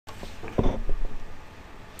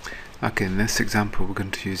Okay, in this example we're going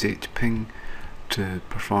to use Hping to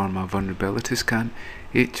perform a vulnerability scan.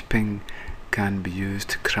 Hping can be used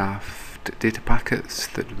to craft data packets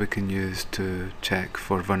that we can use to check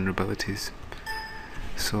for vulnerabilities.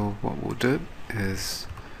 So what we'll do is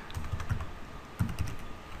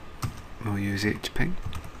we'll use Hping.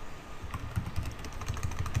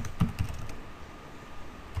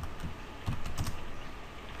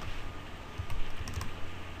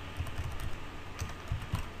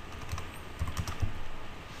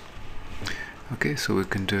 Okay, so we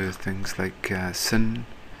can do things like SYN,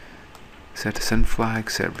 set a SYN flag,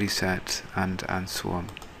 set reset, and so on.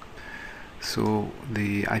 So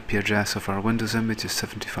the IP address of our Windows image is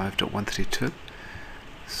 75.132.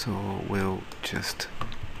 So we'll just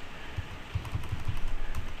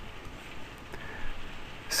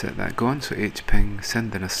set that going. So Hping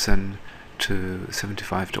sending a SYN to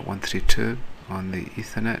 75.132 on the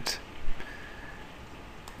Ethernet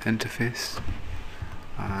interface,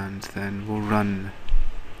 and then we'll run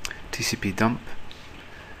TCP dump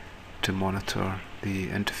to monitor the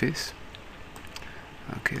interface.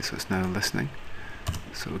 Okay, so it's now listening,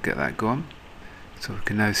 so we'll get that going. So we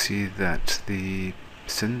can now see that the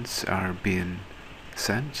SYNs are being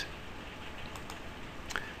sent,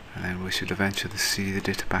 and then we should eventually see the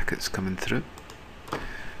data packets coming through.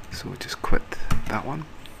 So we'll just quit that one,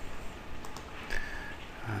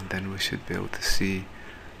 and then we should be able to see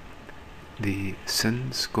the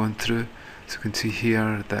SYNs going through. So you can see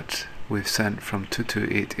here that we've sent from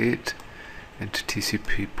 2288 into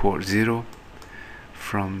TCP port 0,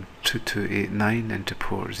 from 2289 into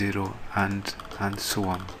port 0, and so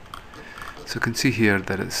on. So you can see here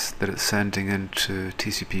that it's sending into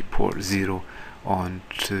TCP port 0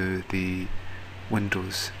 onto the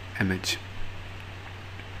Windows image,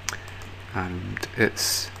 and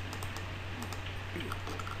it's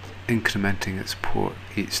incrementing its port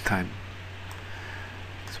each time.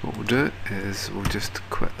 So what we'll do is we'll just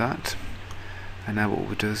quit that, and now what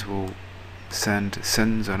we'll do is we'll send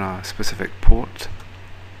SYNs on a specific port.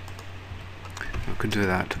 We can do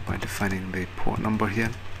that by defining the port number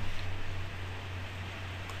here.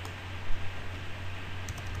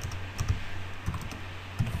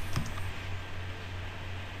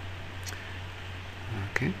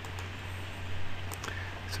 Okay,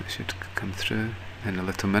 so it should come through in a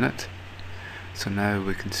little minute. So now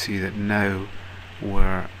we can see that now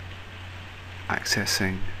we're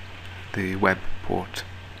accessing the web port.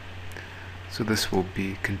 So this will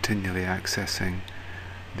be continually accessing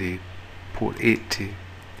the port 80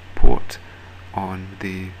 port on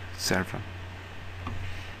the server.